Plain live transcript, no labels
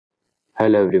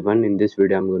Hello everyone, in this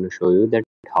video I'm going to show you that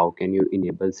how can you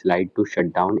enable slide to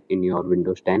shutdown in your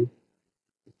Windows 10.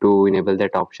 To enable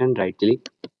that option, right click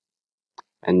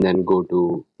and then go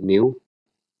to new,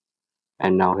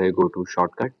 and now here go to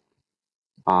shortcut.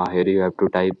 Here you have to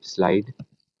type slide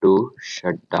to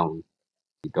shutdown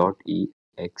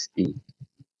 .exe,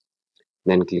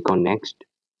 then click on next.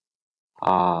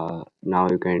 Now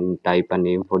you can type a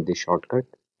name for this shortcut.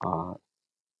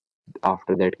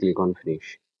 After that click on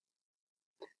finish.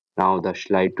 Now the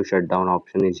slide to shutdown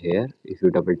option is here. If you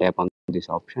double tap on this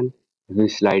option, if you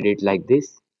slide it like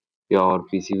this, your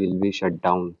PC will be shut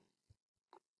down.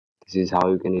 This is how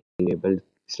you can enable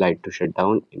slide to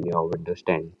shutdown in your Windows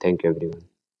 10. Thank you everyone.